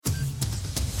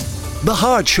The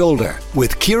Hard Shoulder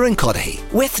with Kieran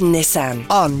with Nissan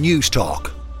on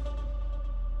Newstalk.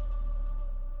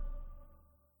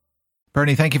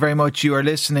 Bernie, thank you very much. You are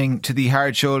listening to The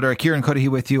Hard Shoulder. Kieran Cuddihy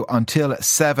with you until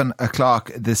 7 o'clock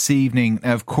this evening.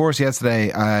 Now, of course, yesterday,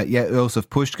 Jozef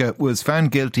Puska was found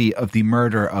guilty of the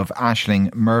murder of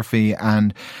Ashling Murphy,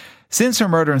 and since her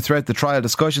murder and throughout the trial,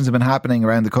 discussions have been happening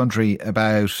around the country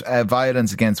about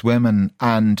violence against women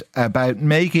and about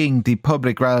making the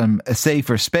public realm a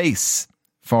safer space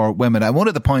for women. And one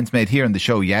of the points made here on the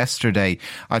show yesterday,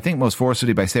 I think most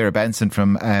forcefully by Sarah Benson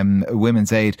from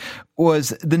Women's Aid, was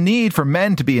the need for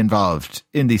men to be involved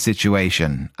in the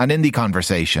situation and in the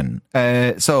conversation.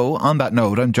 So on that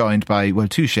note, I'm joined by,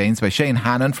 two Shanes, by Shane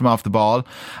Hannon from Off the Ball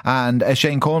and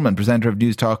Shane Coleman, presenter of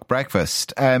Newstalk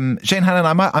Breakfast. Shane Hannon,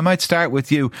 I might start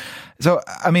with you. So,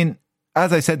 I mean,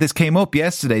 as I said, this came up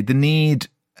yesterday, the need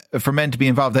for men to be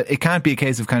involved. That it can't be a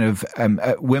case of kind of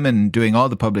women doing all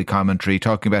the public commentary,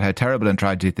 talking about how terrible and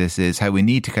tragic this is, how we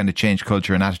need to kind of change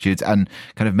culture and attitudes, and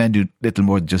kind of men do little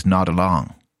more than just nod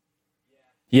along.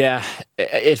 Yeah,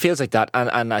 it feels like that,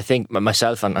 and I think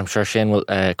myself, and I'm sure Shane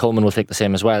Coleman will think the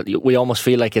same as well. We almost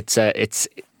feel like it's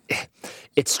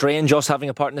strange us having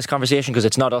a part in this conversation, because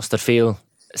it's not us that feel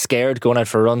scared going out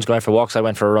for runs, going out for walks. I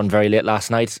went for a run very late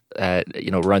last night,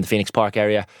 around the Phoenix Park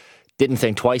area. Didn't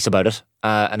think twice about it,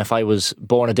 and if I was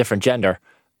born a different gender,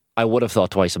 I would have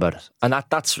thought twice about it. And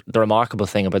that's the remarkable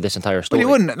thing about this entire story.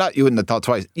 But you wouldn't have thought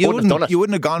twice. You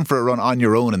wouldn't have gone for a run on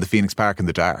your own in the Phoenix Park in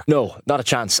the dark. No, not a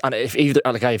chance. And if either,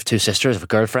 like, I have two sisters, I have a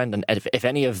girlfriend, and if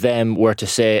any of them were to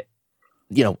say,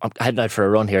 I'm heading out for a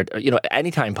run here, any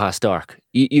time past dark,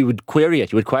 you would query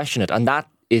it, you would question it, and that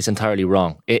is entirely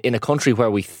wrong. In a country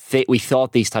where we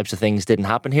thought these types of things didn't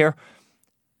happen here,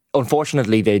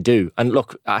 unfortunately, they do. And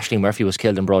look, Ashling Murphy was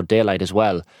killed in broad daylight as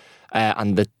well.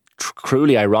 And the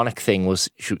cruelly ironic thing was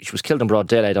she was killed in broad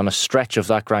daylight on a stretch of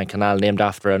that Grand Canal named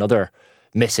after another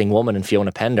missing woman in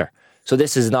Fiona Pender. So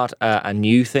this is not a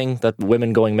new thing, that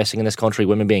women going missing in this country,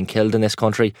 women being killed in this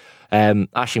country.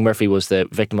 Ashling Murphy was the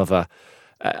victim of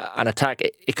an attack.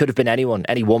 It could have been anyone,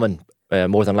 any woman,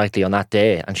 more than likely on that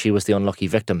day, and she was the unlucky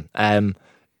victim.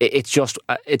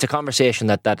 It's a conversation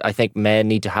that I think men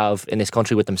need to have in this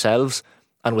country with themselves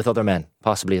and with other men,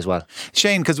 possibly as well.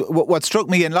 Shane, because what struck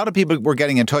me, and a lot of people were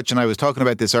getting in touch, and I was talking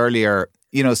about this earlier,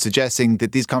 suggesting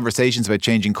that these conversations about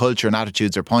changing culture and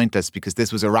attitudes are pointless because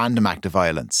this was a random act of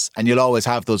violence, and you'll always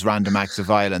have those random acts of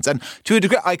violence. And to a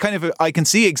degree, I can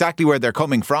see exactly where they're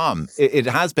coming from. It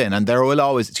has been, and there will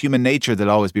always, it's human nature,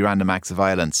 there'll always be random acts of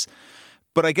violence.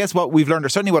 But I guess what we've learned, or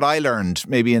certainly what I learned,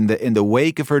 maybe in the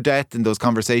wake of her death, in those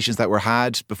conversations that were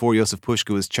had before Jozef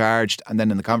Puska was charged, and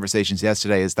then in the conversations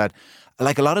yesterday, is that,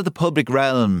 like, a lot of the public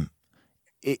realm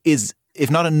is,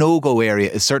 if not a no-go area,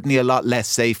 is certainly a lot less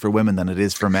safe for women than it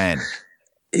is for men.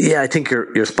 Yeah, I think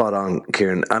you're spot on,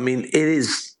 Kieran. I mean, it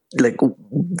is like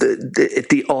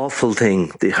the awful thing,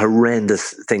 the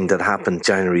horrendous thing that happened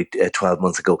January 12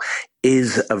 months ago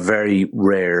is a very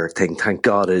rare thing. Thank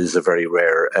God it is a very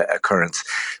rare occurrence.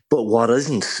 But what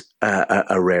isn't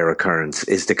a rare occurrence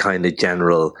is the kind of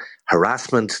general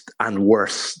harassment and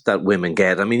worse that women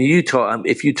get. I mean,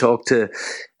 if you talk to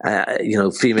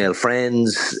female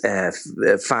friends,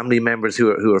 family members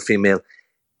who are female,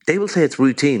 they will say it's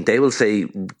routine. They will say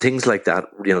things like that.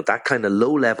 That kind of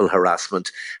low-level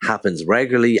harassment happens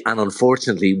regularly, and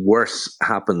unfortunately, worse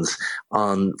happens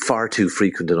on far too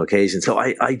frequent an occasion. So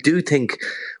I do think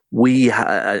we,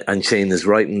 and Shane is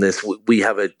right in this, we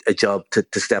have a job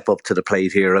to step up to the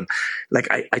plate here. And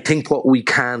I think what we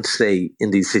can't say in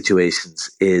these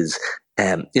situations is,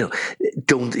 it's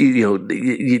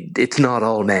not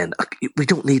all men. We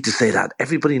don't need to say that.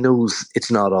 Everybody knows it's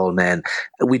not all men.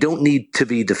 We don't need to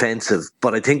be defensive,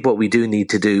 but I think what we do need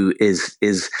to do is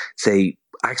say,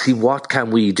 actually, what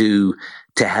can we do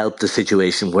to help the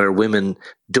situation where women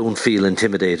don't feel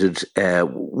intimidated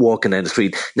walking down the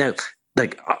street? Now,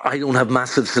 I don't have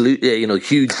massive,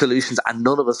 huge solutions, and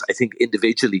none of us, I think,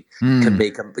 individually can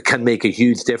make a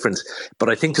huge difference. But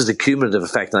I think there's a cumulative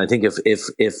effect, and I think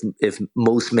if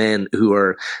most men who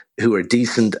are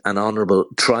decent and honourable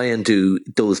try and do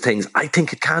those things, I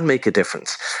think it can make a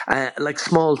difference. Like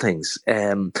small things.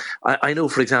 I know,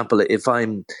 for example, if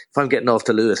I'm getting off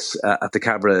to Lewis at the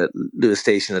Cabra Lewis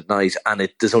station at night, and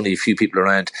there's only a few people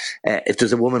around, if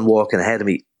there's a woman walking ahead of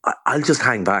me, I'll just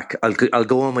hang back. I'll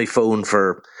go on my phone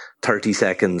for 30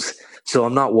 seconds, so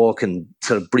I'm not walking,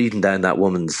 sort of breathing down that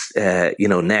woman's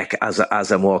neck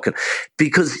as I'm walking,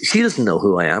 because she doesn't know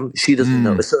who I am. She doesn't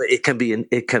know, so it can be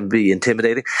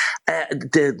intimidating.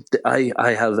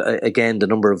 I have again the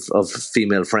number of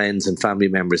female friends and family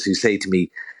members who say to me,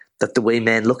 that the way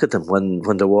men look at them when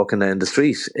they're walking down the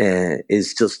street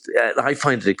is just. I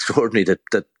find it extraordinary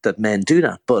that men do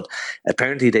that, but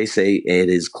apparently they say it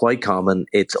is quite common.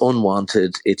 It's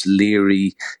unwanted. It's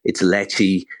leery. It's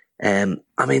lechy.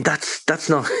 I mean, that's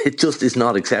not. It just is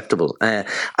not acceptable.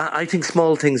 I think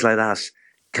small things like that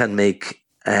can make.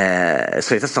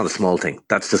 Sorry, that's not a small thing.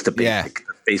 That's just a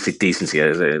basic decency.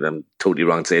 I'm totally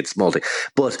wrong to say it's a small thing,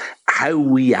 but how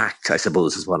we act, I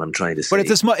suppose, is what I'm trying to say. But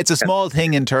it's a small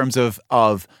thing in terms of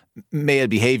male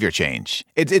behaviour change.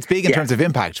 It's big in terms of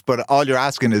impact, but all you're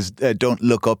asking is don't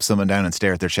look up someone down and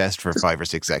stare at their chest for 5 or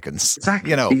 6 seconds. Exactly.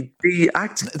 You know,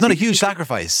 it's not a huge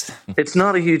sacrifice. It's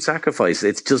not a huge sacrifice.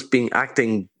 It's just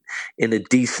acting in a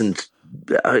decent.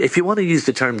 If you want to use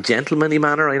the term gentlemanly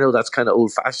manner, I know that's kind of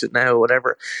old fashioned now or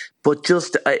whatever, but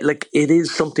just it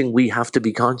is something we have to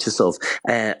be conscious of.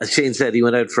 As Shane said, he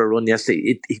went out for a run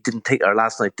yesterday. He didn't think, or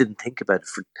last night, didn't think about it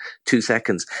for 2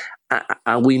 seconds.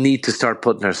 And we need to start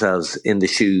putting ourselves in the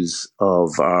shoes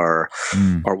of our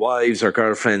wives, our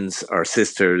girlfriends, our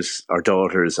sisters, our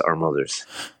daughters, our mothers.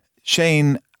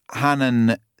 Shane,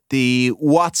 Hannon, the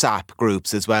WhatsApp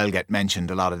groups as well get mentioned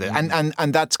a lot of it,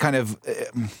 and that's kind of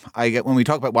I get when we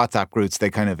talk about WhatsApp groups,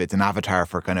 it's an avatar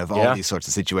for kind of all these sorts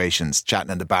of situations,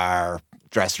 chatting in the bar,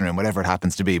 dressing room, whatever it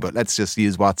happens to be. But let's just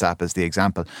use WhatsApp as the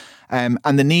example, and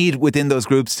the need within those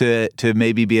groups to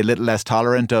maybe be a little less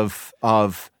tolerant of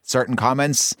certain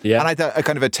comments. Yeah, and I thought a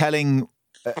kind of a telling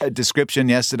description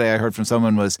yesterday I heard from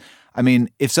someone was, I mean,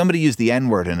 if somebody used the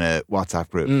N-word in a WhatsApp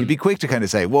group, you'd be quick to kind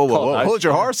of say, whoa, hold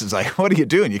your horses. Like, what are you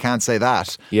doing? You can't say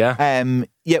that. Yeah.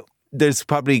 There's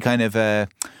probably kind of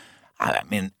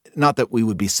not that we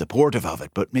would be supportive of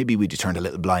it, but maybe we'd turned a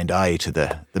little blind eye to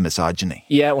the misogyny.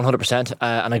 Yeah, 100%.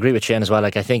 And I agree with Shane as well.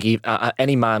 Like, I think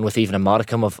any man with even a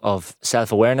modicum of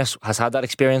self-awareness has had that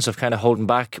experience of kind of holding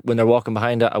back when they're walking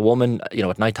behind a woman,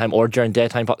 at nighttime or during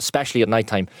daytime, especially at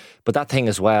nighttime. But that thing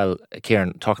as well,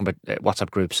 Kieran, talking about WhatsApp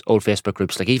groups, old Facebook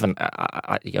groups, like even,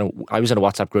 I was in a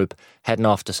WhatsApp group heading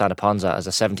off to Santa Ponza as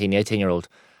a 17, 18-year-old.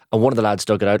 And one of the lads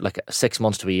dug it out like 6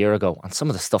 months to a year ago. And some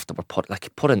of the stuff that were put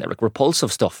in there, like repulsive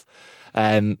stuff.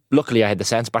 Luckily, I had the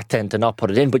sense back then to not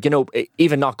put it in. But,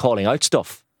 even not calling out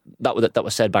stuff that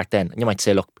was said back then. And you might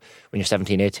say, look, when you're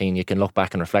 17, 18, you can look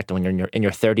back and reflect. And when you're in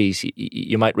your 30s,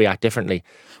 you might react differently.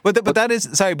 But that is,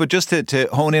 sorry, but just to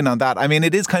hone in on that, I mean,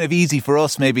 it is kind of easy for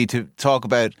us maybe to talk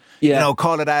about,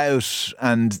 call it out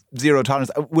and zero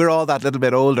tolerance. We're all that little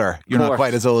bit older. You're not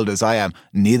quite as old as I am.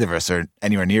 Neither of us are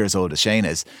anywhere near as old as Shane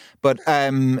is. But,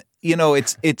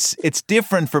 it's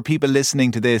different for people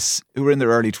listening to this who are in their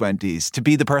early 20s to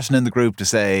be the person in the group to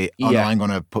say, no, I'm going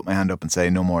to put my hand up and say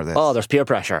no more of this. Oh, there's peer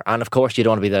pressure. And of course you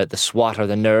don't want to be the swat or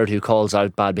the nerd who calls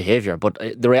out bad behaviour. But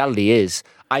the reality is,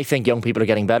 I think young people are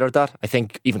getting better at that. I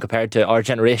think even compared to our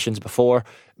generations before,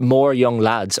 more young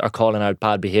lads are calling out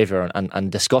bad behaviour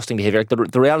and disgusting behaviour.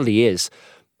 The reality is,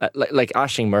 like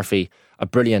Ashling Murphy, a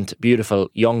brilliant, beautiful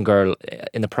young girl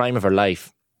in the prime of her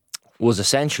life, was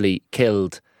essentially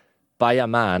killed by a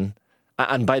man.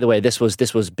 And by the way, this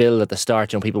was billed at the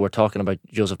start. People were talking about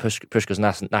Jozef Puska's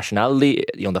nationality.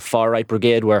 The far right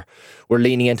brigade were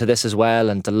leaning into this as well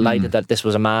and delighted that this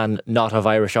was a man not of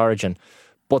Irish origin.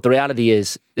 But the reality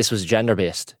is, this was gender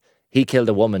based. He killed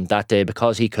a woman that day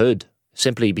because he could,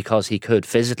 simply because he could,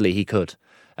 physically he could,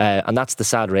 and that's the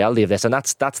sad reality of this. And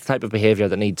that's the type of behaviour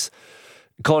that needs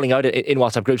calling out in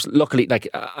WhatsApp groups. Luckily,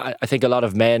 I think a lot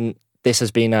of men, this has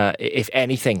been if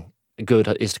anything good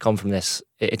is to come from this,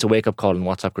 it's a wake-up call in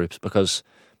WhatsApp groups, because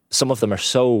some of them are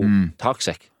so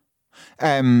toxic.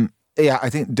 I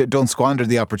think don't squander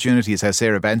the opportunities, how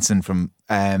Sarah Benson from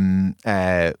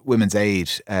Women's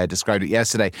Aid described it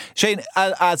yesterday. Shane,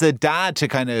 as a dad to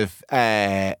kind of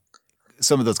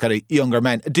some of those kind of younger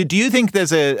men, do you think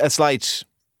there's a slight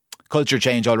culture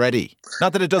change already?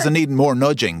 Not that it doesn't need more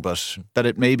nudging, but that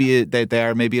it maybe they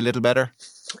are maybe a little better?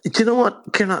 Do you know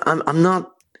what, Kieran? I'm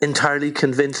not entirely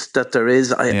convinced that there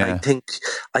is. I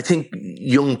think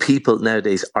young people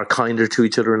nowadays are kinder to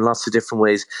each other in lots of different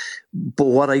ways. But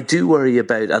what I do worry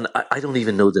about, and I don't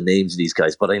even know the names of these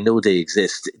guys, but I know they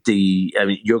exist.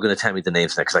 You're going to tell me the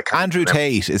names next. I can't. Andrew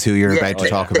Tate is who you're about to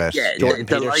talk about. Yeah,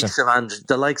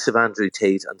 the likes of Andrew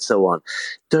Tate and so on.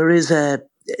 There is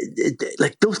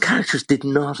those characters did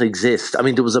not exist. I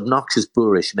mean, there was obnoxious,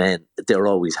 boorish men. There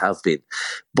always have been,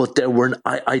 but there weren't.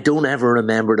 I don't ever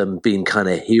remember them being kind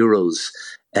of heroes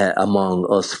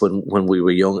among us when we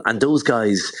were young. And those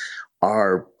guys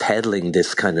are peddling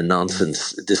this kind of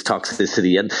nonsense, this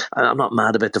toxicity. And I'm not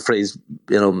mad about the phrase,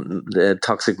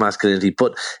 toxic masculinity,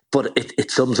 but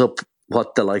it sums up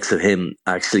what the likes of him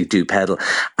actually do peddle,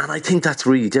 and I think that's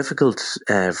really difficult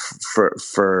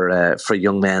for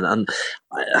young men, and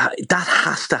that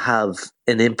has to have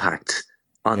an impact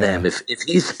on them. If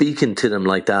he's speaking to them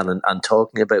like that and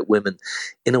talking about women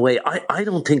in a way, I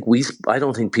don't think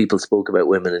people spoke about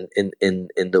women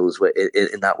in those way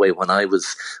in that way when I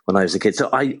was a kid. So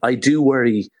I do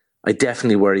worry. I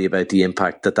definitely worry about the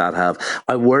impact that have.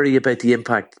 I worry about the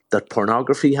impact that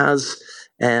pornography has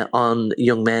on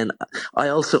young men.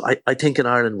 I think in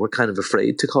Ireland we're kind of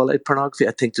afraid to call out pornography.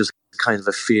 I think there's kind of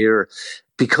a fear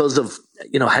because of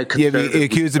how conservative. You're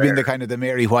accused of being the kind of the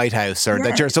Mary Whitehouse, or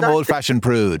that you're some old-fashioned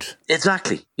prude.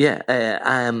 Exactly. Yeah.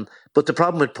 But the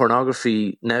problem with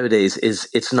pornography nowadays is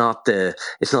it's not the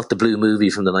Blue movie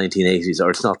from the 1980s, or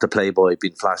it's not the Playboy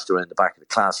being flashed around the back of the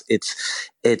class. It's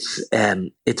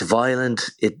violent.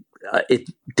 It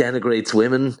denigrates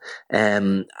women,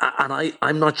 and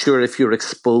I'm not sure if you're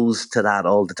exposed to that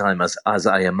all the time, as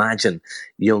I imagine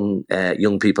young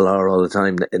people are all the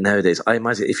time nowadays. I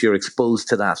imagine if you're exposed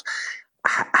to that,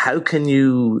 how can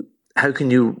you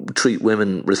treat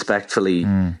women respectfully?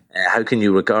 How can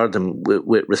you regard them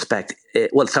with respect?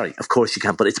 Of course you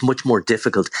can, but it's much more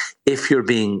difficult if you're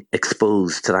being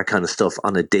exposed to that kind of stuff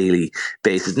on a daily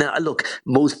basis. Now, look,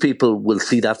 most people will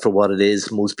see that for what it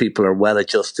is. Most people are well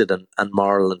adjusted and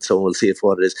moral, and so on will see it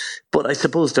for what it is. But I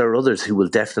suppose there are others who will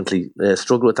definitely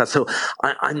struggle with that. So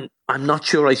I'm not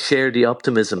sure I share the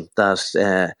optimism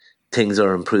that things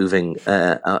are improving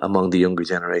among the younger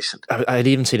generation. I'd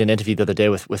even seen an interview the other day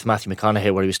with Matthew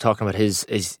McConaughey where he was talking about his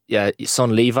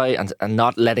son Levi and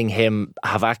not letting him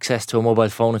have access to a mobile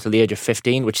phone until the age of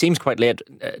 15, which seems quite late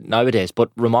nowadays,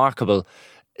 but remarkable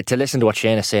to listen to what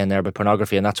Shane is saying there about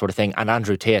pornography and that sort of thing. And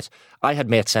Andrew Tate, I had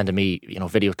mates sending me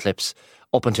video clips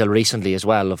up until recently as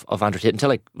well of Andrew Tate,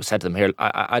 until I said to them, here,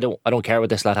 I don't care what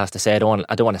this lad has to say, I don't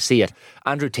want to see it.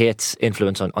 Andrew Tate's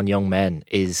influence on young men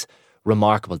is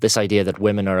remarkable. This idea that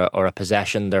women are a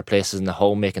possession, they're places in the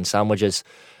home making sandwiches.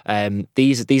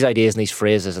 These ideas and these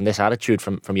phrases and this attitude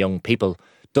from young people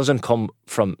doesn't come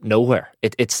from nowhere.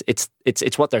 It's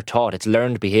what they're taught. It's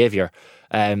learned behaviour.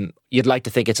 You'd like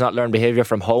to think it's not learned behaviour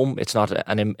from home. It's not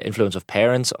an influence of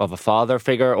parents, of a father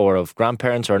figure, or of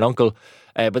grandparents or an uncle.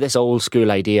 But this old school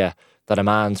idea that a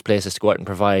man's place is to go out and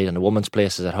provide and a woman's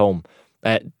place is at home.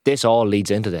 This all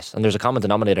leads into this, and there's a common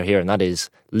denominator here, and that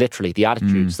is literally the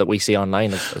attitudes that we see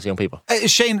online as young people.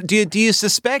 Shane, do you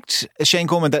suspect, Shane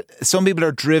Coleman, that some people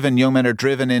are driven, young men are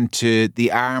driven into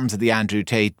the arms of the Andrew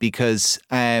Tate because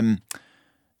that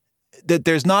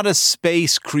there's not a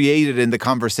space created in the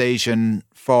conversation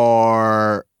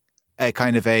for a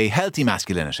kind of a healthy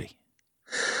masculinity?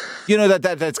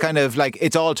 That's kind of like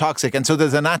it's all toxic, and so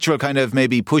there's a natural kind of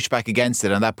maybe pushback against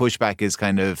it, and that pushback is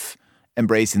kind of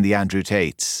embracing the Andrew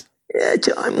Tates. Yeah,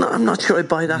 I'm not sure I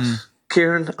buy that,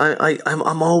 Kieran.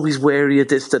 I'm always wary of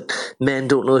this, that men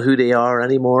don't know who they are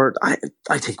anymore. I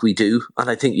think we do, and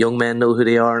I think young men know who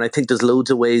they are, and I think there's loads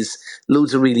of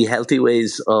really healthy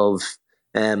ways of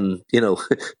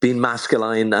being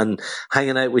masculine and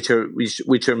hanging out with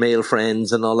your male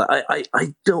friends and all that.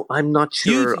 I'm not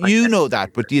sure. You know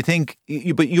that, but do you think?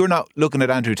 But you're not looking at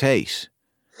Andrew Tate.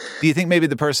 Do you think maybe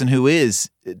the person who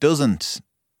doesn't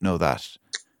know that?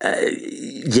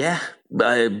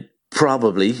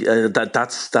 Probably.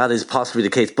 That is possibly the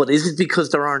case. But is it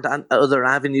because there aren't other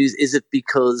avenues? Is it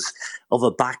because of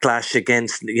a backlash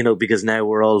against, because now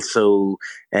we're also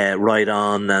right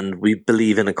on and we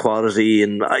believe in equality?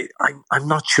 And I'm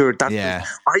not sure that. Yeah.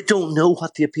 I don't know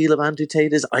what the appeal of Andrew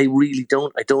Tate is. I really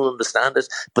don't. I don't understand it.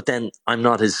 But then I'm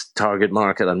not his target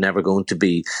market. I'm never going to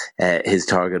be his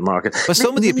target market. But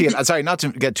some of the appeal, sorry, not to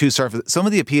get too surface, some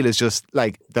of the appeal is just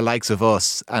like the likes of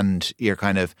us and you're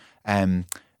kind of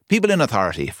people in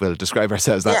authority, if we'll describe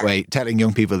ourselves that way, telling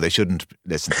young people they shouldn't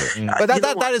listen to it. But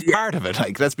that is part of it.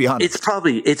 Like, let's be honest.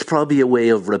 It's probably a way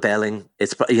of rebelling.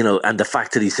 It's and the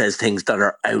fact that he says things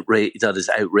that is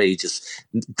outrageous.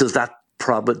 Does that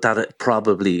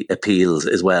probably appeals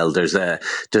as well? There's a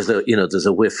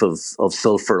whiff of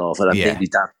sulphur off it,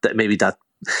 and maybe that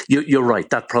you're right.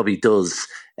 That probably does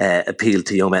appeal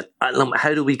to young men.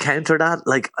 How do we counter that?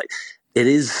 It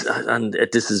is, and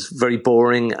this is very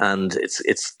boring and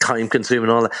it's time consuming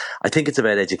and all that. I think it's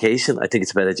about education. I think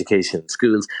it's about education in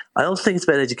schools. I also think it's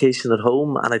about education at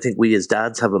home, and I think we as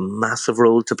dads have a massive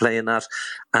role to play in that.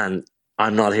 And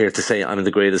I'm not here to say I'm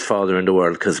the greatest father in the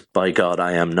world, because by God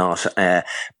I am not.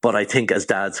 But I think as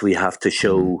dads we have to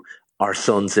show our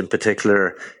sons in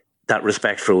particular that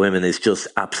respect for women is just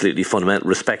absolutely fundamental.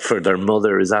 Respect for their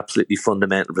mother is absolutely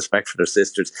fundamental. Respect for their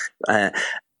sisters.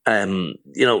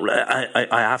 I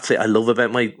have to say I love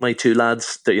about my two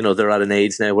lads that, they're at an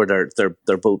age now where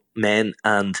they're both men,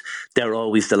 and they're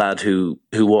always the lad who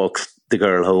walks the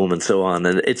girl home and so on.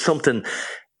 And it's something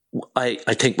I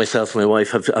think myself and my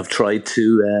wife have tried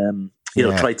to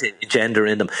try to engender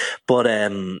in them. But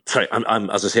sorry, I'm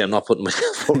as I say, I'm not putting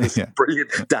myself forward as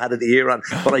brilliant dad of the year on,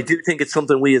 but I do think it's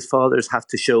something we as fathers have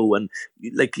to show, and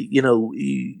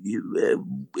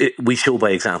we show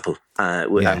by example,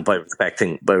 and by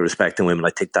respecting women. I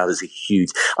think that is a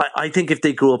huge. I think if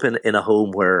they grow up in a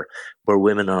home where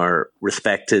women are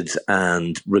respected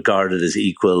and regarded as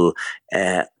equal,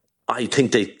 I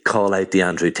think they call out the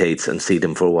Andrew Tates and see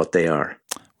them for what they are.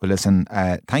 Well, listen,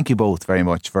 thank you both very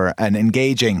much for an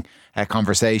engaging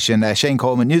conversation. Shane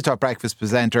Coleman, Newstalk Breakfast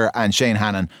presenter, and Shane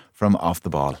Hannon from Off the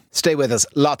Ball. Stay with us.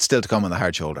 Lots still to come on The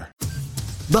Hard Shoulder.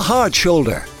 The Hard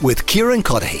Shoulder with Kieran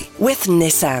Cuddihy. With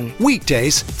Nissan.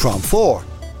 Weekdays from 4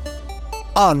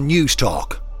 on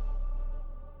Newstalk.